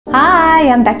Hi,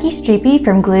 I'm Becky Streepy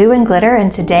from Glue and Glitter,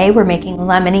 and today we're making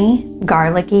lemony,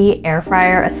 garlicky air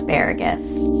fryer asparagus.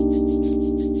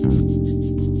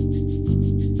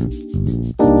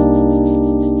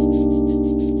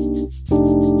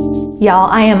 Y'all,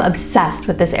 I am obsessed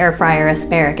with this air fryer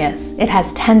asparagus. It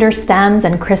has tender stems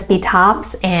and crispy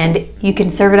tops, and you can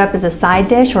serve it up as a side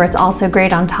dish, or it's also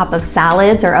great on top of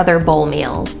salads or other bowl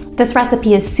meals. This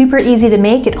recipe is super easy to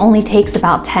make. It only takes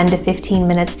about 10 to 15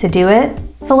 minutes to do it.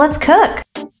 So let's cook.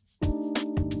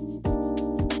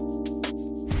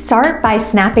 Start by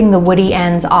snapping the woody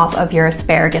ends off of your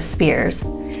asparagus spears.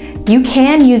 You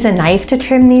can use a knife to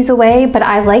trim these away, but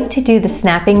I like to do the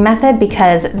snapping method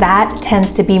because that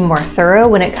tends to be more thorough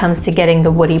when it comes to getting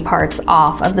the woody parts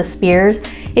off of the spears.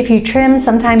 If you trim,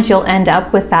 sometimes you'll end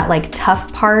up with that like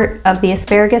tough part of the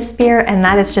asparagus spear, and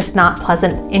that is just not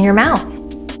pleasant in your mouth.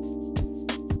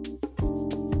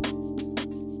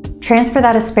 Transfer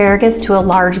that asparagus to a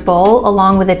large bowl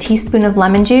along with a teaspoon of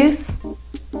lemon juice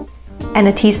and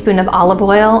a teaspoon of olive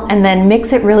oil, and then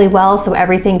mix it really well so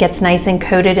everything gets nice and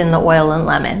coated in the oil and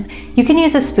lemon. You can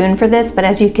use a spoon for this, but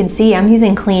as you can see, I'm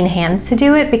using clean hands to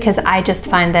do it because I just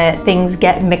find that things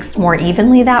get mixed more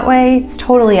evenly that way. It's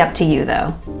totally up to you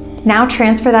though. Now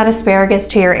transfer that asparagus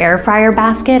to your air fryer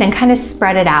basket and kind of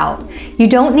spread it out. You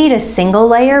don't need a single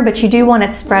layer, but you do want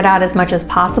it spread out as much as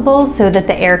possible so that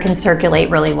the air can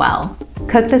circulate really well.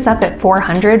 Cook this up at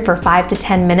 400 for 5 to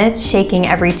 10 minutes, shaking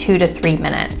every 2 to 3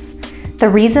 minutes. The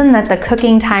reason that the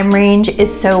cooking time range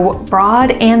is so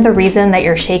broad and the reason that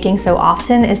you're shaking so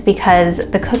often is because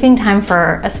the cooking time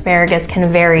for asparagus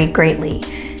can vary greatly.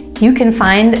 You can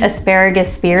find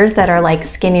asparagus spears that are like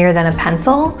skinnier than a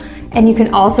pencil, and you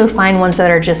can also find ones that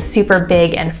are just super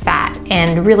big and fat.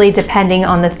 And really, depending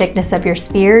on the thickness of your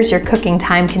spears, your cooking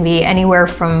time can be anywhere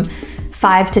from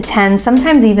 5 to 10,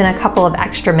 sometimes even a couple of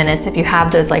extra minutes if you have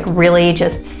those like really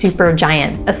just super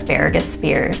giant asparagus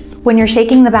spears. When you're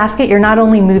shaking the basket, you're not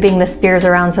only moving the spears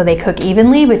around so they cook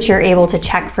evenly, but you're able to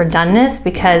check for doneness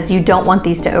because you don't want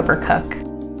these to overcook.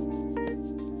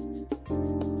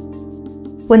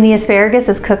 When the asparagus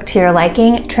is cooked to your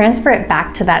liking, transfer it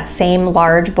back to that same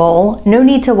large bowl. No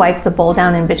need to wipe the bowl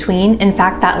down in between. In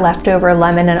fact, that leftover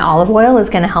lemon and olive oil is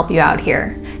going to help you out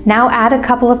here. Now add a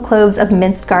couple of cloves of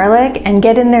minced garlic and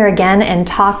get in there again and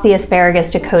toss the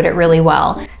asparagus to coat it really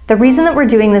well. The reason that we're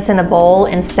doing this in a bowl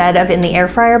instead of in the air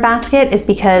fryer basket is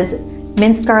because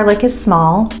minced garlic is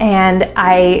small, and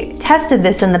I tested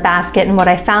this in the basket, and what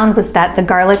I found was that the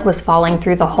garlic was falling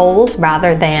through the holes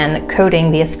rather than coating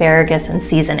the asparagus and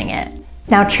seasoning it.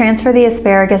 Now transfer the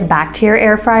asparagus back to your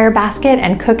air fryer basket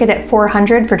and cook it at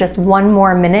 400 for just 1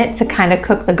 more minute to kind of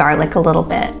cook the garlic a little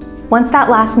bit. Once that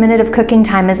last minute of cooking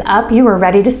time is up, you are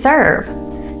ready to serve.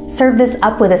 Serve this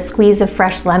up with a squeeze of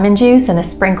fresh lemon juice and a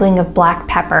sprinkling of black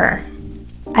pepper.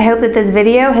 I hope that this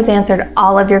video has answered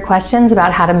all of your questions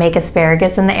about how to make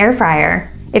asparagus in the air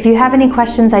fryer. If you have any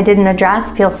questions I didn't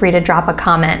address, feel free to drop a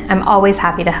comment. I'm always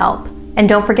happy to help. And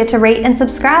don't forget to rate and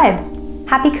subscribe.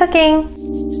 Happy cooking!